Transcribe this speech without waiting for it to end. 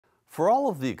For all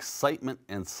of the excitement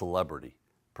and celebrity,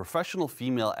 professional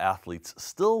female athletes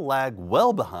still lag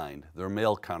well behind their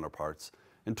male counterparts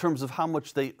in terms of how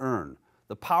much they earn,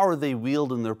 the power they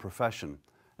wield in their profession,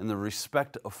 and the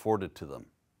respect afforded to them.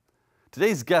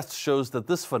 Today's guest shows that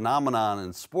this phenomenon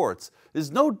in sports is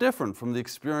no different from the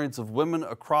experience of women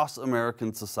across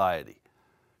American society.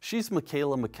 She's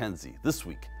Macaela MacKenzie, this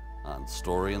week on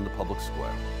Story in the Public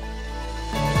Square.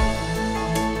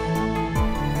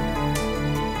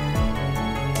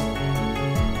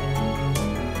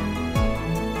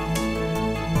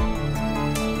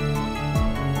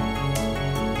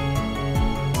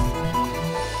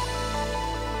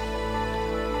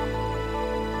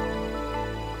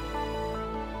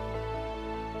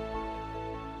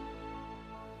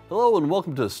 Hello and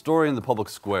welcome to Story in the Public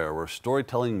Square, where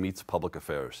storytelling meets public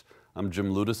affairs. I'm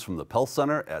Jim Ludis from the Pell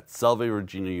Center at Salve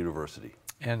Regina University.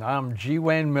 And I'm G.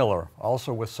 Wayne Miller,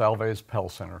 also with Salve's Pell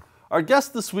Center. Our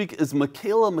guest this week is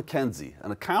Macaela MacKenzie,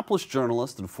 an accomplished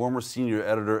journalist and former senior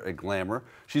editor at Glamour.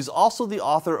 She's also the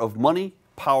author of Money,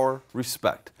 Power,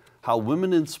 Respect: How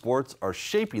Women in Sports Are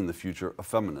Shaping the Future of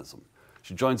Feminism.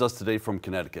 She joins us today from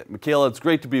Connecticut. Macaela, it's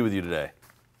great to be with you today.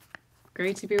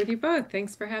 Great to be with you both.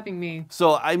 Thanks for having me.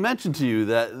 So I mentioned to you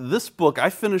that this book, I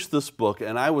finished this book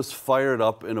and I was fired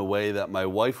up in a way that my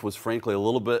wife was frankly a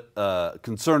little bit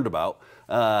concerned about.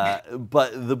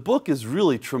 But the book is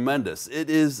really tremendous. It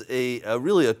is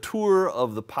really a tour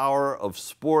of the power of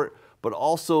sport, but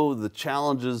also the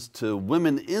challenges to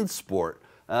women in sport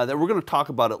that we're going to talk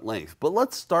about at length. But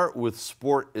let's start with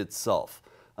sport itself.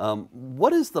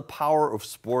 What is the power of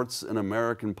sports in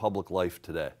American public life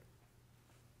today?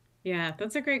 Yeah,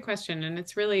 that's a great question. And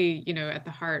it's really, at the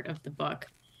heart of the book.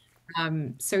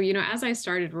 As I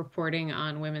started reporting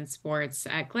on women's sports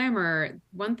at Glamour,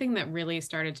 one thing that really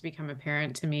started to become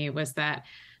apparent to me was that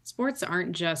sports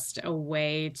aren't just a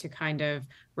way to kind of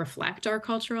reflect our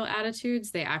cultural attitudes.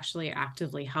 They actually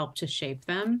actively help to shape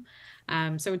them.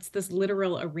 So it's this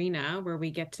literal arena where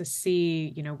we get to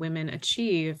see, women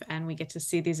achieve, and we get to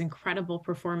see these incredible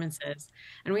performances.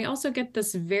 And we also get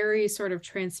this very sort of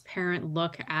transparent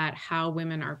look at how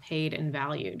women are paid and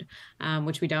valued,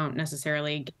 which we don't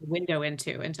necessarily get a window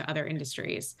into other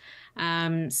industries.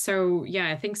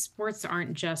 I think sports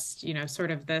aren't just,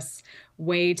 sort of this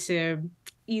way to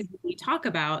easily talk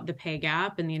about the pay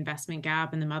gap and the investment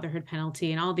gap and the motherhood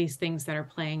penalty and all these things that are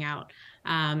playing out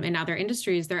in other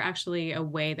industries. They're actually a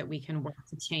way that we can work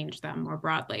to change them more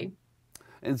broadly.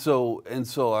 And so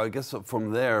I guess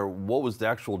from there, what was the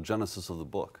actual genesis of the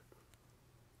book?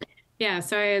 Yeah,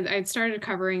 so I'd started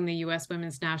covering the U.S.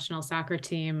 women's national soccer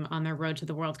team on their road to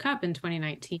the World Cup in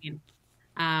 2019.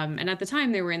 And at the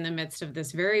time, they were in the midst of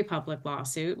this very public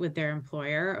lawsuit with their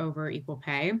employer over equal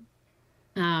pay.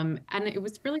 And it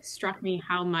was really struck me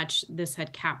how much this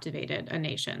had captivated a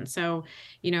nation. So,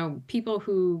 people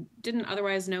who didn't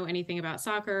otherwise know anything about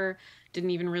soccer,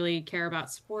 didn't even really care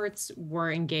about sports,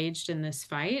 were engaged in this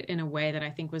fight in a way that I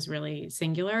think was really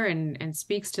singular and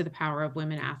speaks to the power of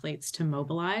women athletes to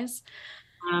mobilize.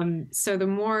 So the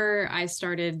more I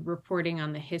started reporting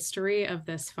on the history of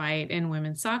this fight in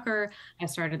women's soccer, I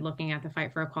started looking at the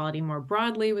fight for equality more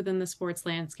broadly within the sports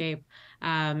landscape.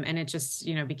 And it just,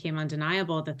 became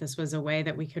undeniable that this was a way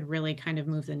that we could really kind of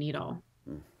move the needle.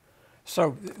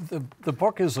 So the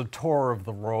book is a tour of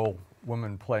the role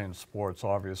women play in sports,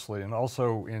 obviously, and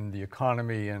also in the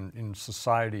economy and in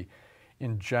society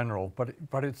in general.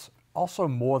 But it's also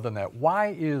more than that.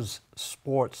 Why is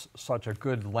sports such a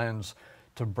good lens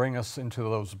to bring us into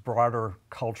those broader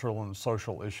cultural and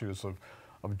social issues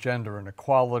of gender and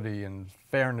equality and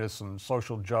fairness and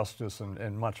social justice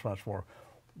and much, much more?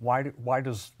 Why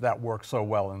does that work so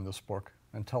well in this book?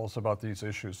 And tell us about these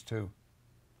issues too.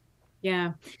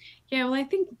 Yeah. Well, I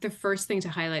think the first thing to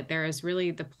highlight there is really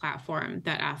the platform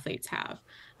that athletes have.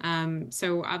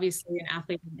 So obviously an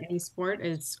athlete in any sport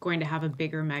is going to have a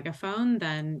bigger megaphone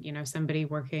than, somebody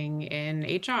working in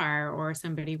HR or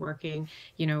somebody working,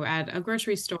 at a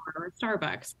grocery store or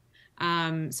Starbucks.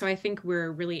 So I think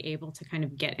we're really able to kind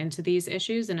of get into these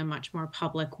issues in a much more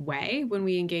public way when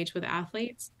we engage with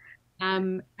athletes.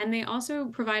 And they also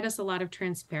provide us a lot of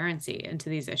transparency into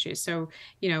these issues. So,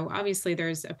 obviously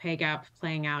there's a pay gap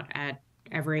playing out at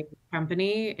every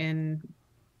company in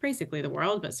basically the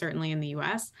world, but certainly in the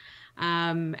US.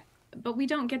 But we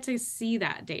don't get to see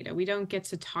that data. We don't get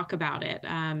to talk about it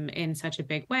in such a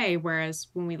big way. Whereas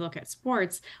when we look at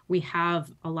sports, we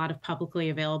have a lot of publicly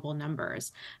available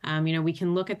numbers. We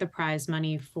can look at the prize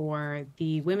money for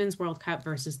the Women's World Cup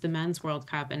versus the Men's World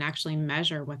Cup and actually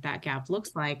measure what that gap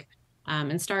looks like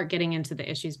and start getting into the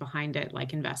issues behind it,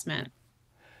 like investment.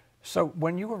 So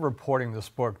when you were reporting this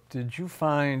book, did you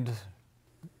find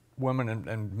women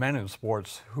and men in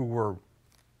sports who were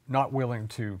not willing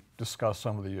to discuss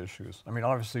some of the issues? I mean,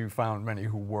 obviously you found many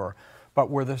who were, but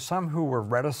were there some who were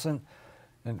reticent?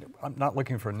 And I'm not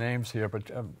looking for names here, but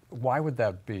why would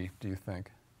that be, do you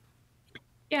think?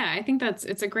 Yeah, I think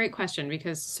it's a great question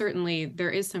because certainly there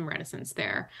is some reticence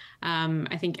there.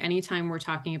 I think anytime we're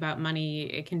talking about money,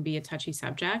 it can be a touchy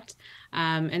subject.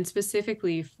 And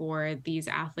specifically for these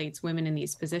athletes, women in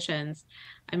these positions,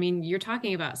 I mean, you're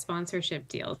talking about sponsorship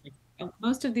deals. Like,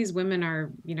 most of these women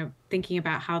are, thinking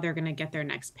about how they're going to get their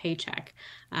next paycheck.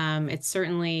 It's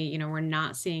certainly, we're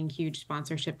not seeing huge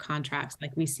sponsorship contracts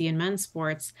like we see in men's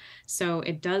sports. So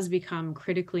it does become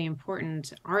critically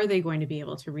important. Are they going to be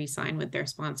able to re-sign with their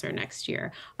sponsor next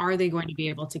year? Are they going to be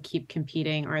able to keep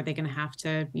competing, or are they going to have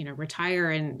to,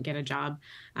 retire and get a job,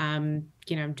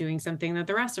 doing something that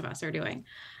the rest of us are doing?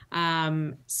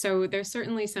 So there's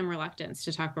certainly some reluctance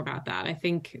to talk about that. I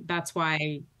think that's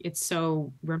why it's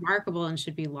so remarkable and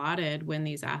should be lauded when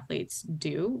these athletes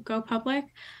do go public.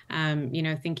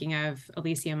 Thinking of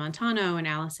Alicia Montano and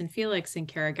Allyson Felix and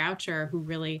Kara Goucher, who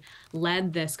really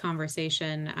led this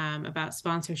conversation about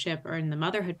sponsorship or in the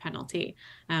motherhood penalty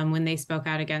when they spoke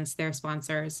out against their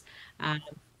sponsors.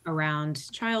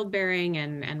 Around childbearing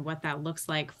and what that looks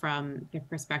like from the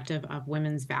perspective of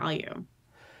women's value.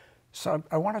 So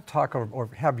I want to talk, or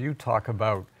have you talk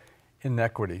about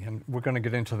inequity, and we're going to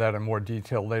get into that in more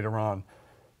detail later on.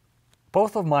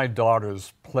 Both of my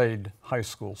daughters played high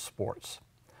school sports,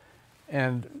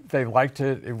 and they liked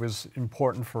it. It was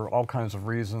important for all kinds of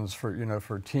reasons,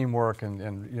 for teamwork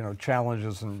and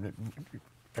challenges and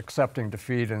accepting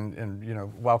defeat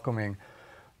and welcoming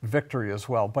victory as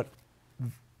well. But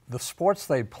the sports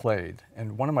they played,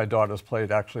 and one of my daughters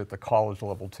played actually at the college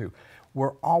level too,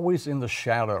 were always in the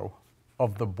shadow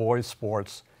of the boys'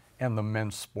 sports and the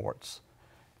men's sports.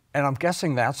 And I'm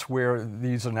guessing that's where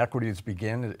these inequities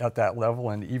begin, at that level,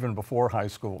 and even before high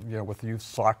school, with youth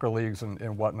soccer leagues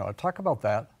and whatnot. Talk about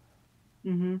that.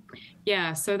 Mm-hmm.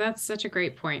 Yeah, so that's such a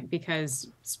great point because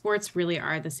sports really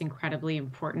are this incredibly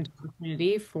important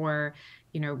opportunity for,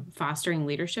 fostering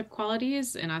leadership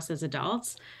qualities in us as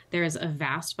adults. There's a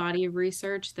vast body of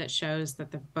research that shows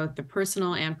that both the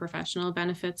personal and professional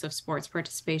benefits of sports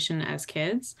participation as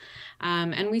kids.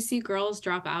 And we see girls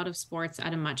drop out of sports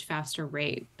at a much faster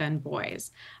rate than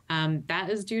boys. That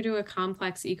is due to a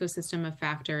complex ecosystem of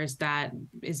factors that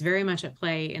is very much at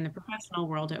play in the professional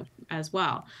world as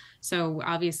well. So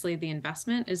obviously the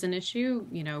investment is an issue.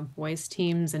 Boys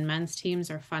teams and men's teams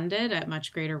are funded at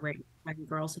much greater rates than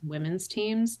girls and women's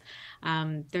teams.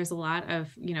 There's a lot of,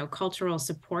 cultural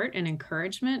support and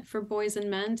encouragement for boys and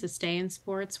men to stay in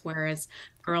sports, whereas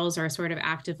girls are sort of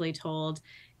actively told,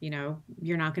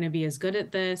 you're not going to be as good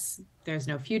at this. There's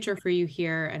no future for you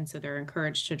here. And so they're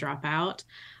encouraged to drop out.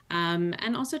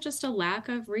 And also just a lack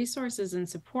of resources and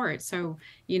support. So,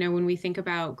 when we think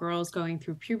about girls going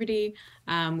through puberty,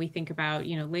 we think about,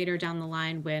 later down the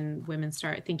line when women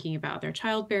start thinking about their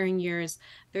childbearing years,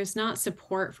 there's not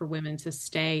support for women to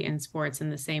stay in sports in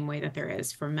the same way that there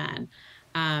is for men.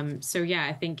 So yeah,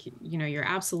 I think, you're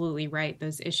absolutely right.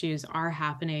 Those issues are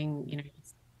happening,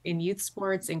 in youth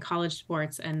sports, in college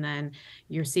sports, and then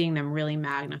you're seeing them really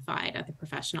magnified at the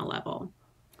professional level.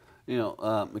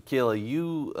 Mikaela,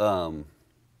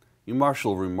 you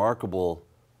marshal a remarkable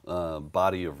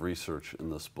body of research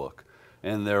in this book.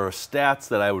 And there are stats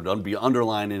that I would be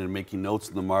underlining and making notes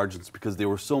in the margins because they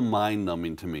were so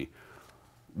mind-numbing to me.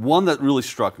 One that really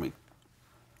struck me,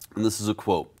 and this is a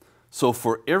quote. So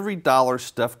for every dollar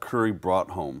Steph Curry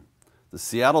brought home, the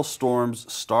Seattle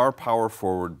Storm's star power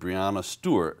forward Breanna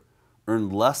Stewart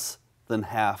earned less than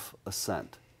half a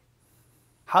cent.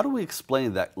 How do we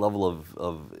explain that level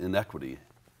of inequity?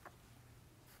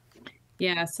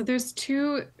 Yeah, so there's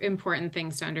two important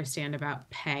things to understand about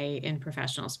pay in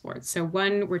professional sports. So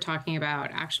one, we're talking about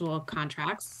actual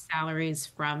contracts, salaries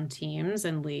from teams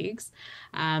and leagues,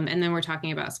 and then we're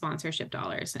talking about sponsorship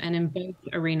dollars. And in both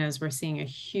arenas, we're seeing a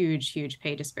huge, huge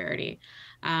pay disparity.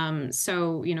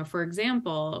 So, for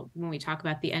example, when we talk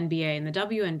about the NBA and the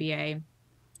WNBA,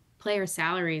 player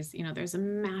salaries, there's a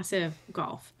massive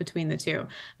gulf between the two.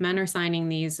 Men are signing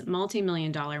these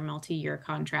multi-million-dollar, multi-year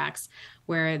contracts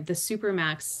where the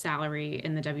supermax salary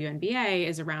in the WNBA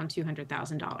is around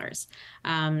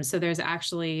 $200,000. So there's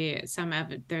actually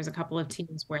there's a couple of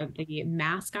teams where the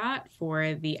mascot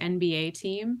for the NBA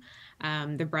team,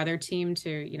 the brother team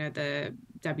to, the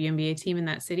WNBA team in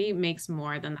that city makes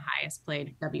more than the highest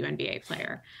paid WNBA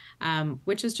player,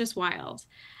 which is just wild.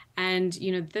 And,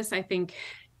 this, I think,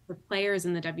 the players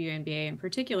in the WNBA in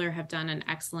particular have done an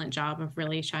excellent job of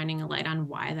really shining a light on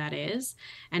why that is.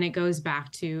 And it goes back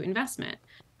to investment.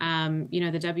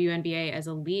 The WNBA as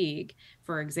a league,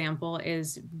 for example,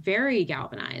 is very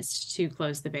galvanized to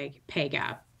close the pay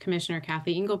gap. Commissioner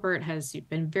Kathy Engelbert has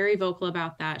been very vocal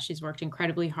about that. She's worked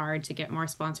incredibly hard to get more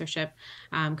sponsorship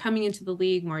coming into the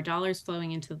league, more dollars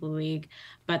flowing into the league,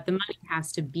 but the money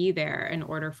has to be there in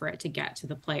order for it to get to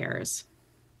the players.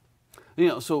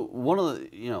 So one of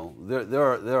the,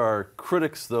 there are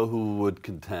critics though who would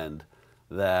contend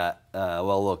that,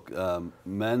 well, look,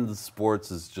 men's sports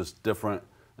is just different.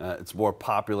 It's more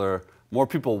popular, more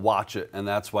people watch it, and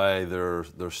that's why their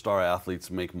star athletes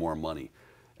make more money.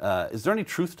 Is there any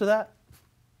truth to that?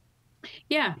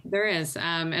 Yeah, there is.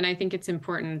 And I think it's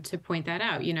important to point that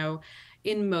out.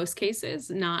 In most cases,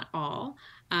 not all,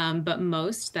 but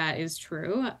most, that is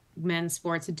true. Men's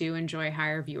sports do enjoy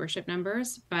higher viewership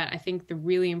numbers, but I think the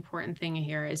really important thing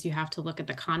here is you have to look at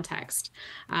the context.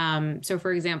 So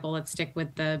for example, let's stick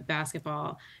with the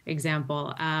basketball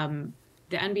example.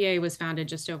 The NBA was founded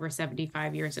just over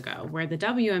 75 years ago, where the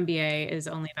WNBA is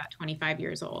only about 25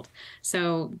 years old.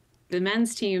 So the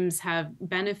men's teams have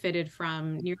benefited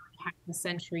from nearly half a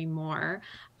century more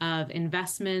of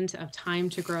investment, of time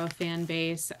to grow a fan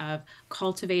base, of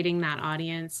cultivating that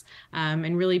audience,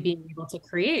 and really being able to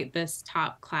create this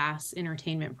top class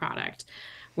entertainment product.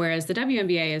 Whereas the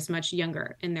WNBA is much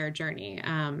younger in their journey.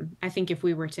 I think if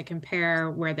we were to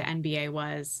compare where the NBA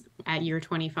was at year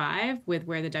 25 with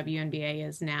where the WNBA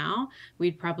is now,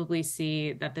 we'd probably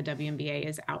see that the WNBA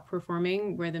is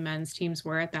outperforming where the men's teams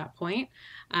were at that point.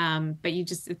 But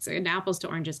it's an apples to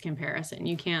oranges comparison.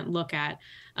 You can't look at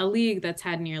a league that's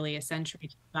had nearly a century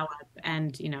to develop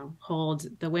and, hold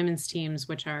the women's teams,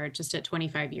 which are just at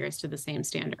 25 years, to the same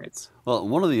standards. Well,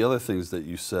 one of the other things that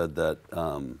you said that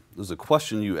there's a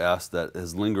question you asked that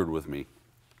has lingered with me,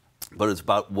 but it's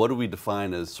about what do we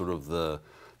define as sort of the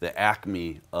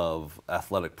acme of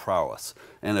athletic prowess,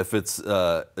 and if it's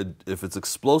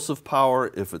explosive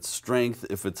power, if it's strength,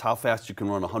 if it's how fast you can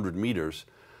run 100 meters,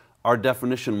 our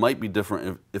definition might be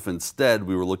different if instead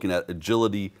we were looking at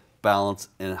agility, balance,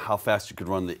 and how fast you could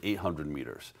run the 800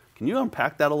 meters. Can you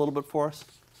unpack that a little bit for us?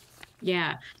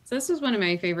 Yeah, so this was one of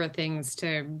my favorite things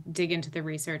to dig into the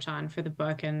research on for the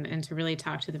book and to really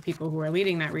talk to the people who are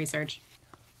leading that research.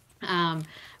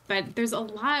 But there's a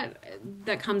lot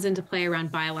that comes into play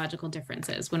around biological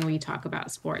differences when we talk about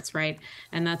sports, right?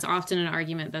 And that's often an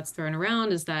argument that's thrown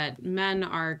around, is that men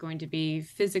are going to be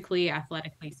physically,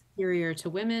 athletically superior to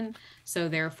women, so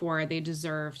therefore they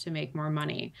deserve to make more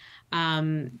money.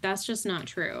 That's just not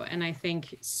true. And I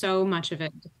think so much of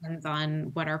it depends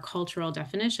on what our cultural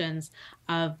definitions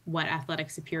of what athletic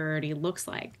superiority looks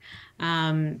like.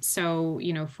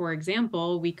 For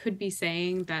example, we could be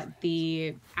saying that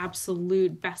the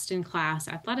absolute best in class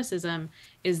athleticism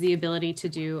is the ability to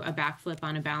do a backflip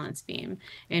on a balance beam,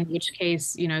 in which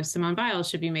case, Simone Biles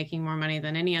should be making more money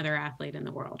than any other athlete in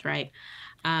the world, right?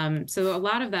 So a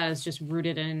lot of that is just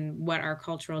rooted in what our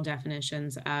cultural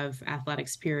definitions of athletic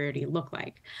superiority look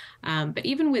like. But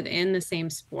even within the same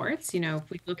sports, if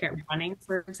we look at running,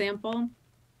 for example,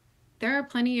 there are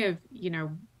plenty of,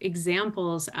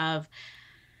 examples of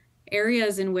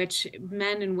areas in which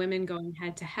men and women going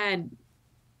head to head,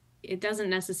 it doesn't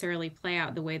necessarily play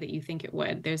out the way that you think it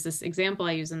would. There's this example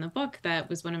I use in the book that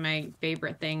was one of my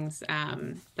favorite things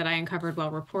that I uncovered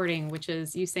while reporting, which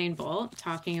is Usain Bolt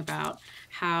talking about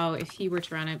how if he were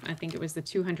to run it, I think it was the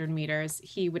 200 meters,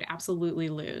 he would absolutely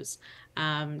lose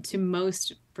to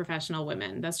most professional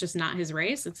women. That's just not his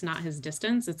race. It's not his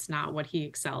distance. It's not what he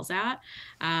excels at.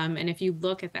 And if you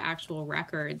look at the actual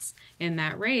records in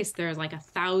that race, there's like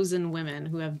 1,000 women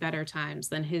who have better times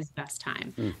than his best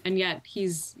time. And yet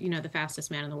he's, the fastest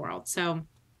man in the world. So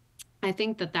I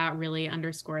think that really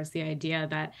underscores the idea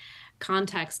that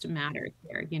context matters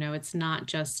here. It's not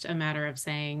just a matter of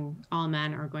saying all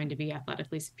men are going to be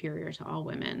athletically superior to all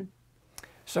women.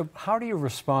 So how do you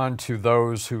respond to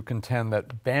those who contend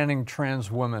that banning trans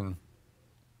women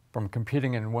from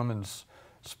competing in women's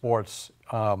sports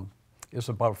is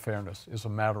about fairness, is a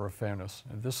matter of fairness?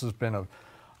 And this has been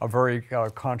a very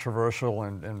controversial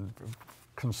and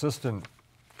consistent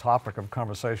topic of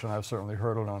conversation. I've certainly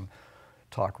heard it on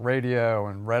talk radio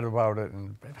and read about it.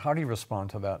 And how do you respond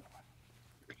to that?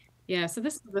 Yeah, so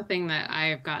this is the thing that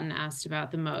I've gotten asked about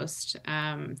the most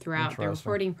throughout the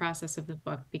reporting process of the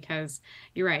book, because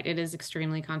you're right, it is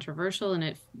extremely controversial, and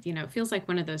it feels like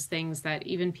one of those things that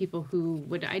even people who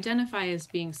would identify as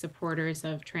being supporters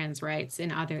of trans rights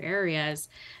in other areas,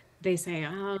 they say,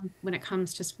 oh, when it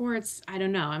comes to sports, I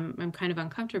don't know, I'm kind of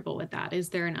uncomfortable with that. Is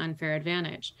there an unfair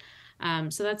advantage?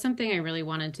 So that's something I really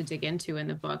wanted to dig into in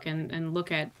the book and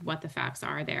look at what the facts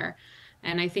are there.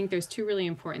 And I think there's two really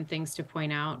important things to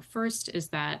point out. First is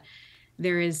that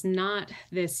there is not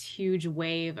this huge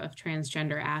wave of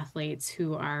transgender athletes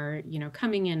who are,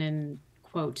 coming in and,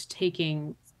 quote,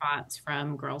 taking spots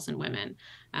from girls and women.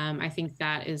 I think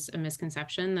that is a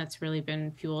misconception that's really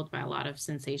been fueled by a lot of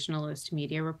sensationalist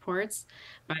media reports,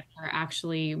 but there are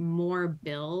actually more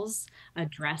bills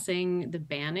addressing the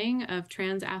banning of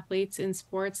trans athletes in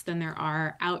sports than there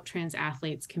are out trans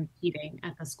athletes competing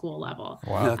at the school level.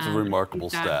 Wow. That's a remarkable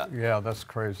stat. Yeah, that's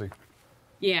crazy.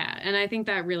 Yeah, and I think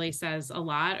that really says a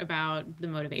lot about the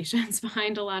motivations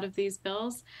behind a lot of these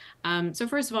bills. So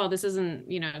first of all, this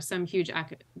isn't, some huge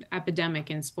epidemic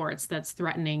in sports that's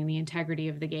threatening the integrity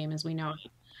of the game as we know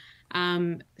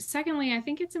it. Secondly, I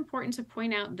think it's important to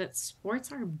point out that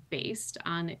sports are based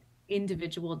on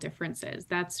individual differences.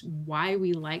 That's why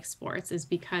we like sports, is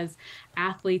because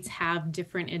athletes have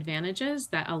different advantages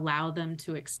that allow them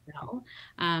to excel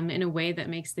in a way that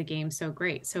makes the game so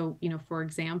great. So, for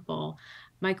example,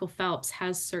 Michael Phelps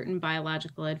has certain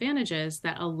biological advantages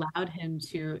that allowed him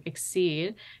to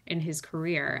exceed in his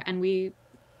career. And we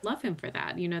love him for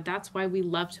that. That's why we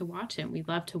love to watch him. We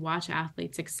love to watch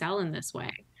athletes excel in this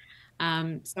way.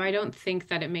 So I don't think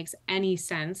that it makes any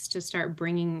sense to start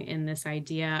bringing in this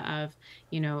idea of,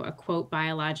 a quote,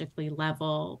 biologically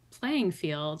level playing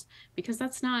field, because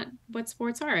that's not what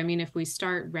sports are. I mean, if we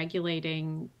start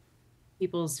regulating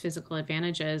people's physical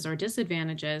advantages or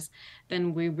disadvantages,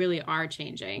 then we really are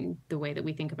changing the way that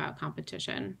we think about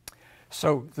competition.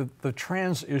 So the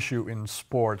trans issue in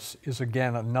sports is,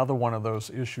 again, another one of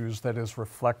those issues that is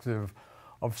reflective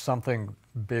of something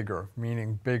bigger,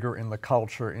 meaning bigger in the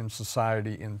culture, in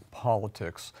society, in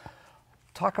politics.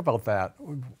 Talk about that.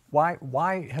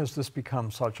 Why has this become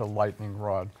such a lightning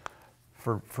rod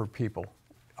for people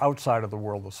outside of the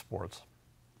world of sports?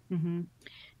 Mm-hmm.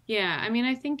 Yeah, I mean,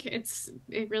 I think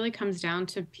it really comes down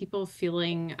to people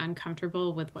feeling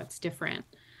uncomfortable with what's different.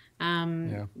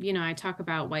 I talk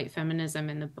about white feminism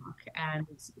in the book and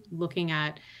looking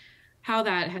at how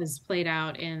that has played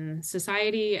out in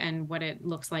society and what it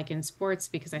looks like in sports,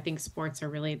 because I think sports are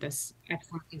really this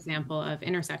excellent example of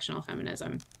intersectional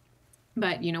feminism.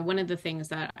 But, one of the things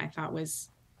that I thought was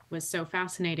so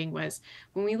fascinating was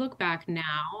when we look back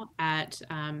now at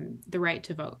the right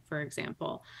to vote, for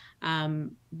example,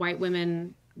 white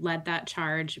women led that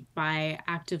charge by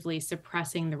actively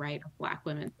suppressing the right of Black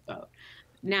women to vote.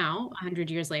 Now, 100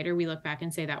 years later, we look back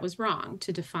and say that was wrong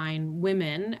to define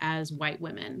women as white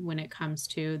women when it comes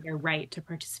to their right to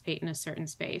participate in a certain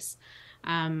space.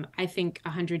 I think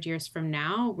 100 years from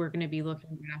now, we're going to be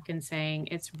looking back and saying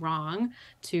it's wrong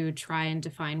to try and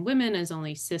define women as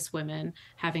only cis women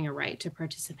having a right to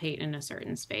participate in a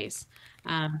certain space.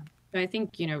 But I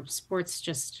think, sports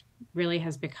just really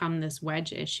has become this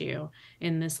wedge issue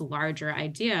in this larger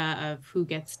idea of who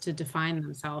gets to define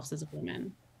themselves as a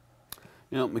woman.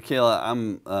 Mikaela,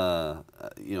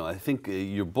 I think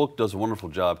your book does a wonderful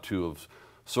job too of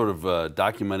sort of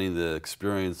documenting the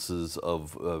experiences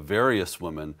of various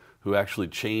women who actually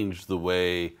changed the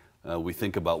way we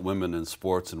think about women in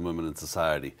sports and women in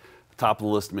society. Top of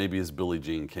the list maybe is Billie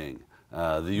Jean King.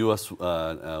 The U.S.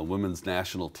 women's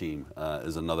national team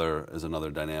is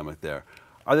another dynamic there.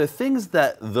 Are there things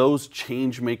that those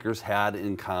change makers had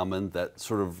in common that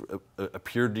sort of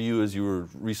appeared to you as you were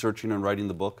researching and writing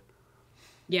the book?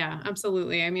 Yeah,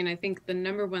 absolutely. I mean, I think the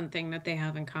number one thing that they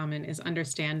have in common is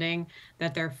understanding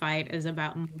that their fight is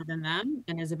about more than them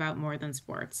and is about more than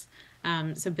sports.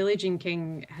 So Billie Jean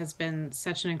King has been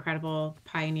such an incredible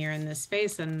pioneer in this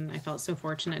space, and I felt so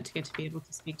fortunate to get to be able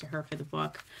to speak to her for the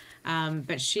book.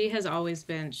 But she has always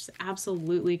been just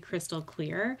absolutely crystal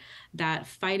clear that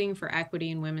fighting for equity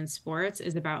in women's sports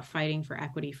is about fighting for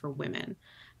equity for women.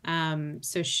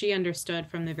 So she understood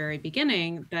from the very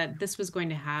beginning that this was going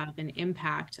to have an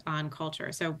impact on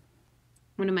culture. So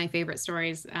one of my favorite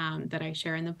stories that I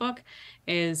share in the book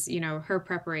is, her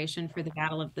preparation for the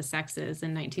Battle of the Sexes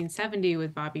in 1970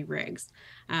 with Bobby Riggs,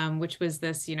 which was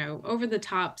this,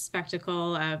 over-the-top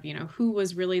spectacle of, who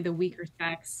was really the weaker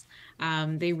sex.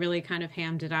 They really kind of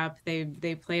hammed it up.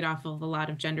 They played off of a lot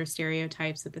of gender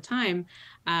stereotypes at the time,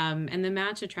 and the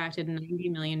match attracted 90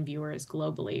 million viewers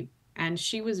globally. And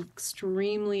she was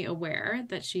extremely aware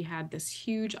that she had this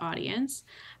huge audience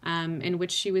in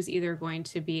which she was either going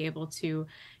to be able to,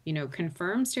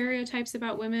 confirm stereotypes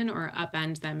about women or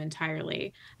upend them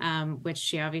entirely, which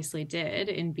she obviously did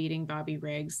in beating Bobby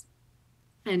Riggs.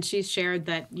 And she's shared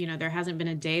that, there hasn't been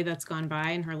a day that's gone by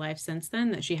in her life since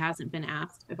then that she hasn't been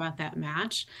asked about that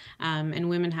match. And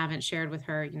women haven't shared with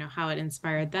her, how it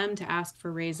inspired them to ask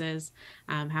for raises,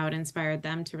 how it inspired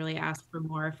them to really ask for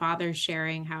more. Fathers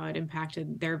sharing how it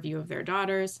impacted their view of their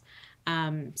daughters.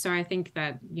 So I think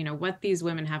that, what these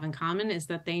women have in common is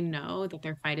that they know that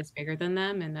their fight is bigger than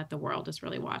them and that the world is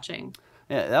really watching.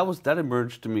 Yeah, that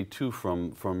emerged to me too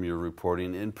from your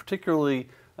reporting, and particularly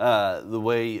the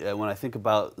way when I think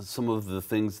about some of the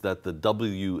things that the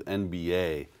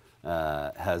WNBA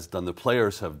has done, the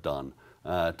players have done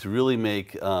to really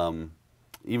make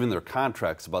even their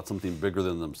contracts about something bigger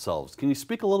than themselves. Can you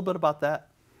speak a little bit about that?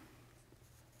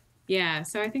 Yeah,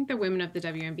 so I think the women of the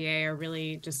WNBA are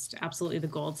really just absolutely the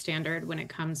gold standard when it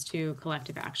comes to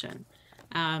collective action.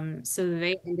 So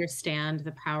they understand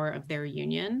the power of their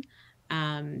union.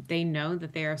 They know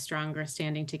that they are stronger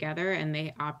standing together, and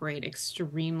they operate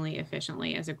extremely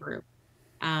efficiently as a group.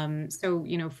 So,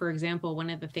 for example, one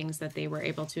of the things that they were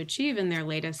able to achieve in their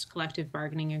latest collective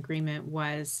bargaining agreement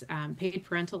was paid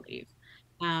parental leave,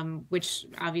 which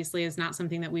obviously is not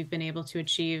something that we've been able to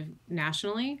achieve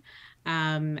nationally.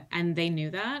 And they knew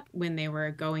that when they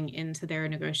were going into their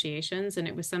negotiations. And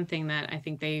it was something that I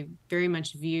think they very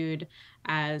much viewed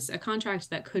as a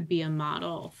contract that could be a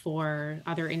model for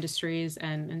other industries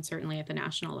and certainly at the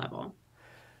national level.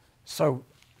 So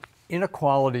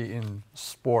inequality in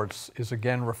sports is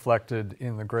again reflected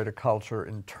in the greater culture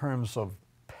in terms of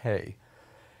pay.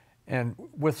 And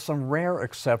with some rare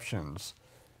exceptions,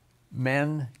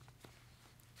 men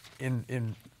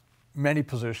in many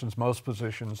positions, most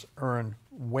positions, earn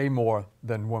way more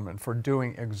than women for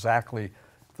doing exactly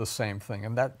the same thing.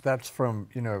 And that's from,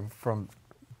 from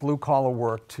blue collar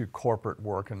work to corporate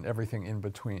work and everything in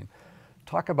between.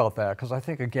 Talk about that, because I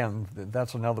think, again,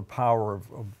 that's another power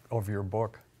of your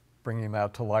book, bringing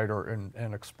that to light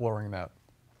and exploring that.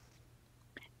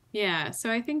 Yeah, so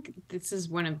I think this is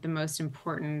one of the most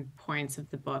important points of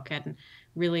the book, and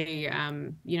really,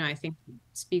 I think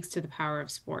speaks to the power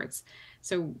of sports.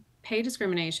 So pay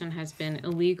discrimination has been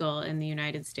illegal in the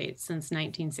United States since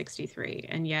 1963,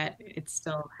 and yet it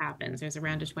still happens. There's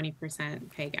around a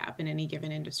 20% pay gap in any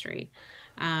given industry.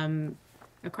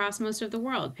 Across most of the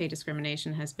world, pay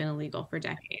discrimination has been illegal for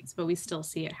decades, but we still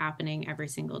see it happening every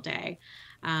single day.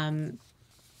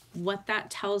 What that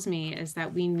tells me is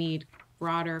that we need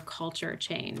broader culture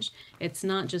change. It's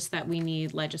not just that we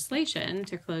need legislation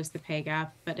to close the pay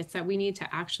gap, but it's that we need to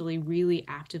actually really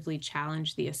actively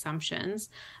challenge the assumptions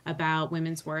about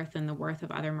women's worth and the worth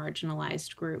of other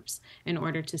marginalized groups in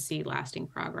order to see lasting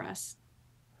progress.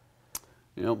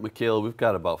 Mikaela, we've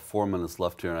got about 4 minutes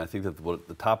left here, and I think that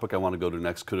the topic I want to go to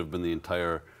next could have been the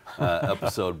entire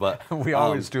episode. But we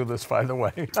always do this, by the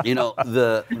way.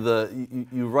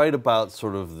 You write about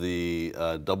sort of the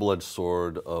double-edged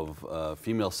sword of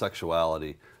female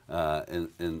sexuality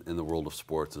in the world of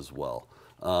sports as well.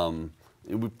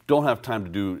 We don't have time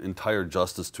to do entire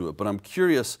justice to it, but I'm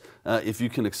curious if you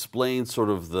can explain sort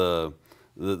of the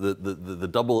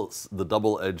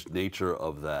double-edged nature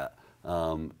of that.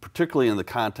 Particularly in the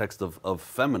context of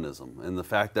feminism and the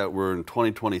fact that we're in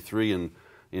 2023 and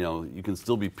you can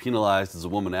still be penalized as a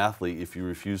woman athlete if you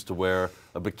refuse to wear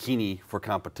a bikini for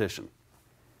competition.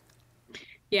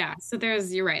 Yeah, so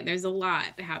you're right, there's a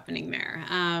lot happening there.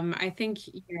 I think,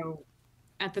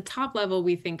 at the top level,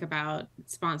 we think about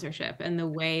sponsorship and the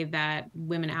way that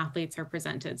women athletes are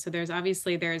presented. So there's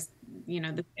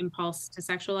the impulse to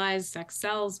sexualize. Sex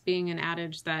sells being an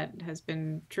adage that has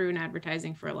been true in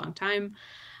advertising for a long time.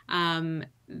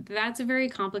 That's a very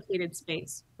complicated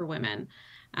space for women.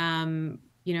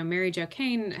 Mary Jo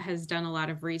Kane has done a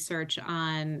lot of research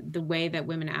on the way that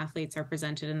women athletes are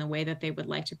presented and the way that they would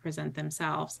like to present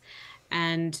themselves.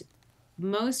 And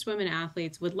most women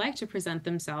athletes would like to present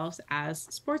themselves as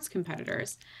sports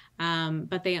competitors,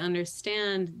 but they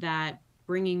understand that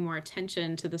bringing more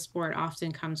attention to the sport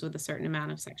often comes with a certain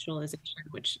amount of sexualization,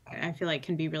 which I feel like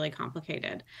can be really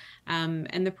complicated.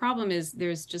 And the problem is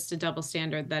there's just a double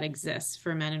standard that exists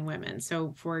for men and women.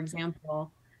 So, for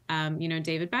example,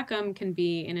 David Beckham can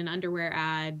be in an underwear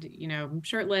ad,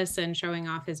 shirtless and showing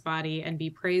off his body and be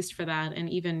praised for that. And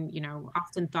even,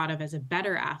 often thought of as a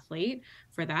better athlete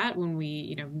for that when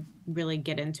we, really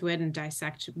get into it and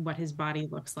dissect what his body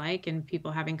looks like and people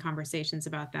having conversations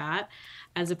about that,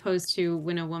 as opposed to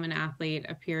when a woman athlete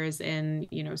appears in,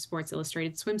 Sports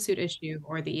Illustrated swimsuit issue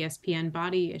or the ESPN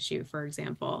body issue, for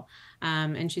example.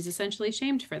 And she's essentially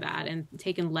shamed for that and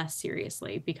taken less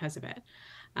seriously because of it.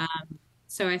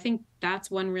 So I think that's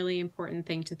one really important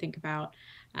thing to think about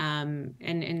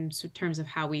in terms of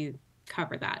how we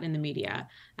cover that in the media.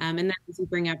 And then as you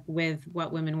bring up with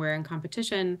what women wear in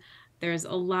competition, there's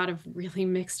a lot of really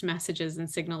mixed messages and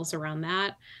signals around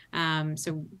that.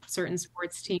 So certain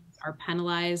sports teams are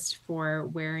penalized for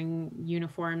wearing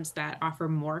uniforms that offer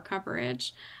more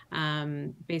coverage,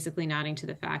 basically nodding to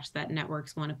the fact that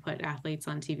networks want to put athletes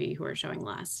on TV who are showing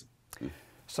less.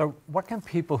 So what can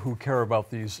people who care about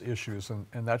these issues,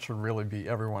 and that should really be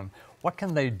everyone, what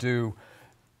can they do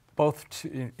both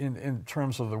in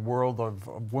terms of the world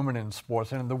of women in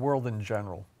sports and in the world in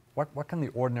general? What can the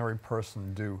ordinary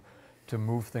person do to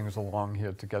move things along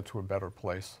here to get to a better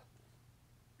place?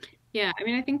 Yeah, I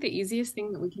mean, I think the easiest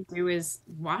thing that we can do is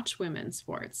watch women's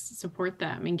sports, support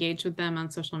them, engage with them on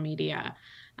social media.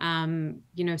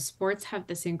 Sports have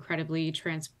this incredibly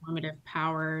transformative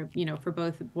power, for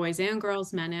both boys and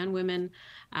girls, men and women.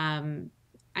 And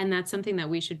that's something that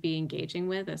we should be engaging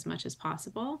with as much as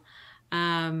possible.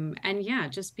 And yeah,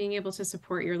 just being able to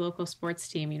support your local sports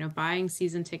team, buying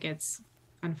season tickets.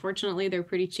 Unfortunately, they're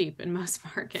pretty cheap in most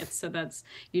markets, so that's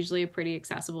usually a pretty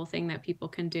accessible thing that people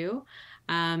can do.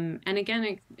 And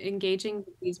again, engaging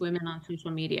with these women on social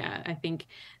media. I think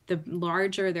the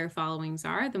larger their followings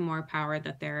are, the more power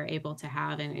that they're able to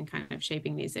have in kind of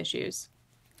shaping these issues.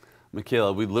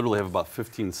 Mikaela, we literally have about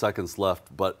 15 seconds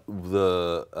left, but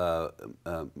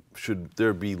should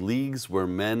there be leagues where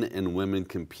men and women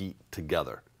compete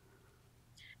together?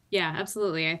 Yeah,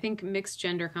 absolutely. I think mixed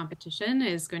gender competition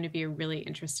is going to be a really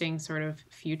interesting sort of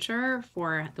future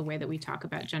for the way that we talk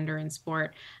about gender in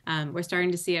sport. We're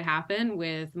starting to see it happen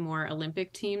with more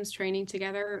Olympic teams training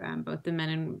together, both the men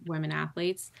and women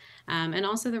athletes, and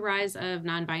also the rise of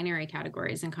non-binary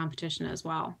categories in competition as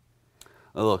well.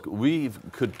 Look, we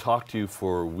could talk to you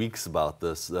for weeks about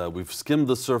this. We've skimmed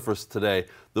the surface today.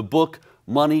 The book,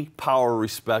 Money, Power,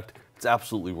 Respect, it's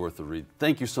absolutely worth a read.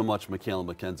 Thank you so much, Macaela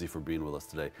MacKenzie, for being with us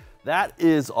today. That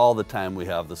is all the time we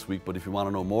have this week, but if you want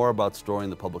to know more about Story in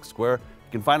the Public Square,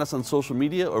 you can find us on social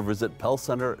media or visit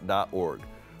pellcenter.org.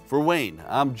 For Wayne,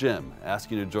 I'm Jim,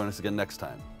 asking you to join us again next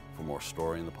time for more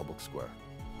Story in the Public Square.